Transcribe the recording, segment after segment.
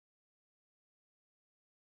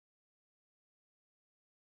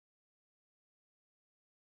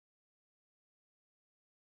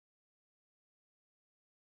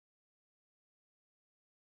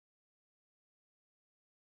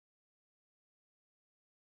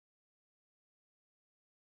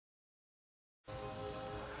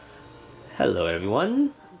Hello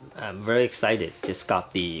everyone, I'm very excited. Just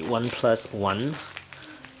got the OnePlus One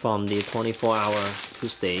from the 24-hour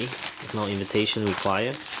Tuesday. There's no invitation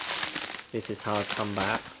required. This is how it come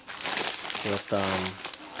back with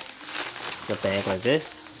the bag like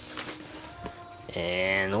this.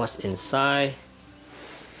 And what's inside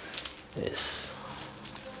is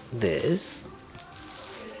this.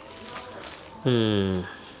 I'm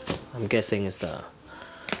guessing it's the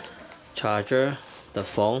charger, the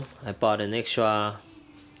phone. I bought an extra,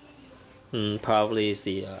 probably is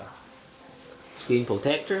the screen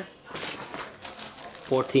protector,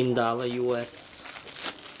 $14 US.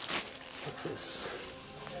 This is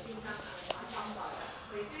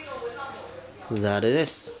that it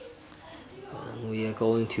is, and we are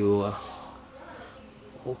going to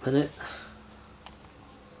open it.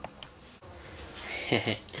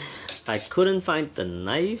 I couldn't find the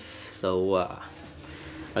knife, so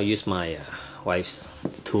I'll use my wife's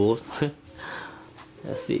tools.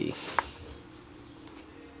 Let's see.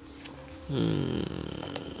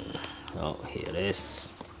 Oh, here it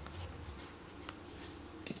is.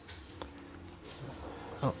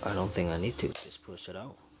 Oh, I don't think I need to. Just push it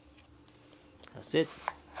out. That's it.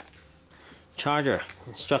 Charger,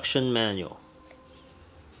 instruction manual.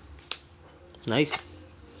 Nice.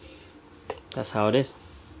 That's how it is.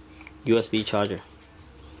 USB charger.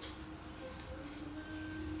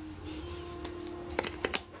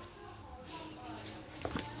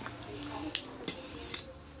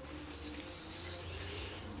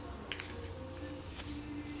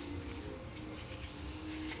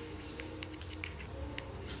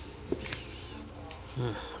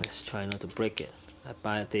 Let's try not to break it. I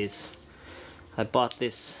bought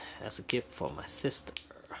this as a gift for my sister.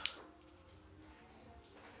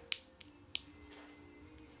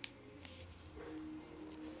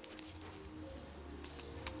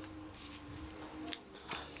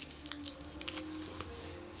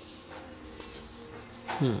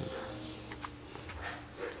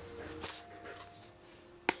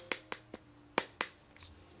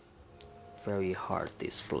 Very hard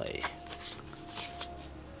display.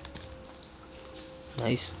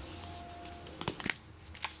 Nice.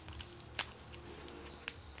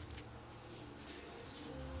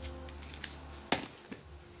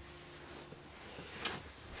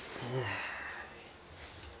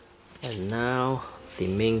 And now the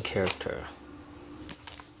main character.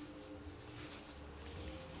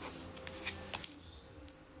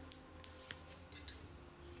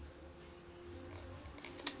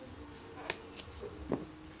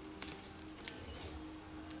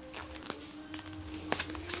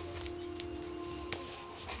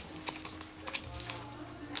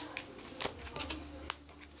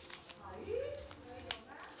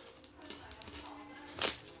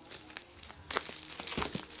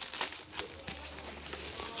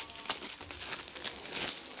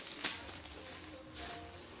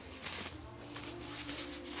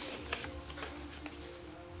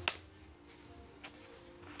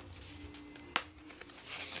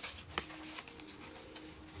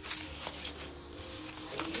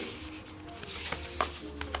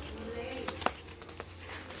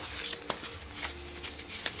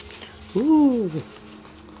 Ooh,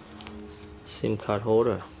 SIM card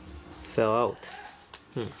holder fell out.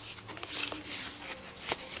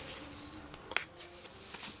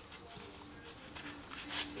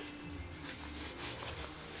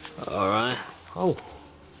 All right. Oh,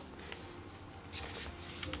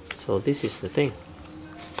 so this is the thing.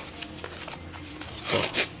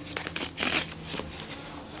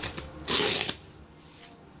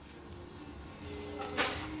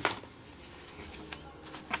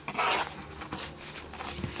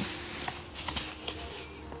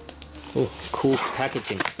 Oh, cool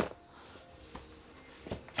packaging.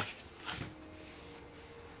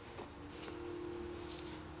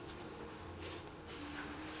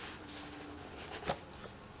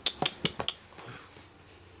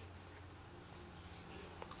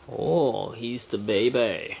 Oh, he's the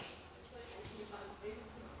baby.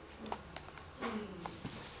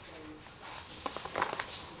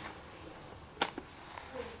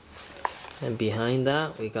 And behind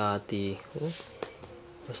that we got the,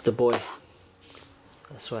 where's the boy?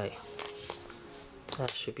 That's right.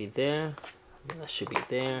 That should be there. That should be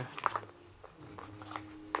there.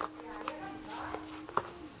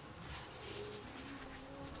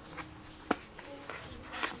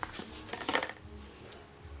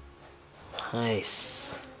 Nice.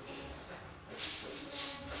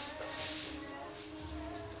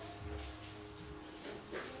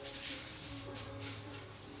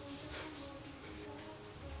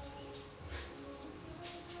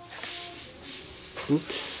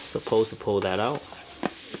 Oops, supposed to pull that out.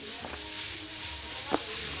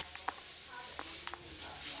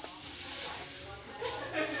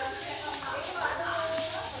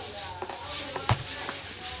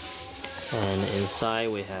 And inside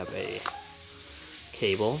we have a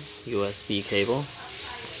cable, USB cable.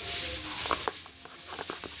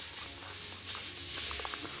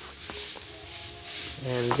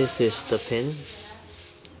 And this is the pin.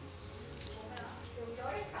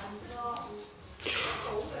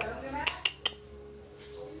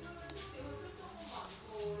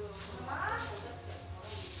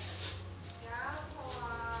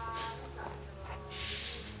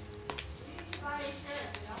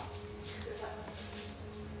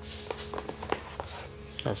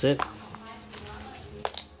 That's it.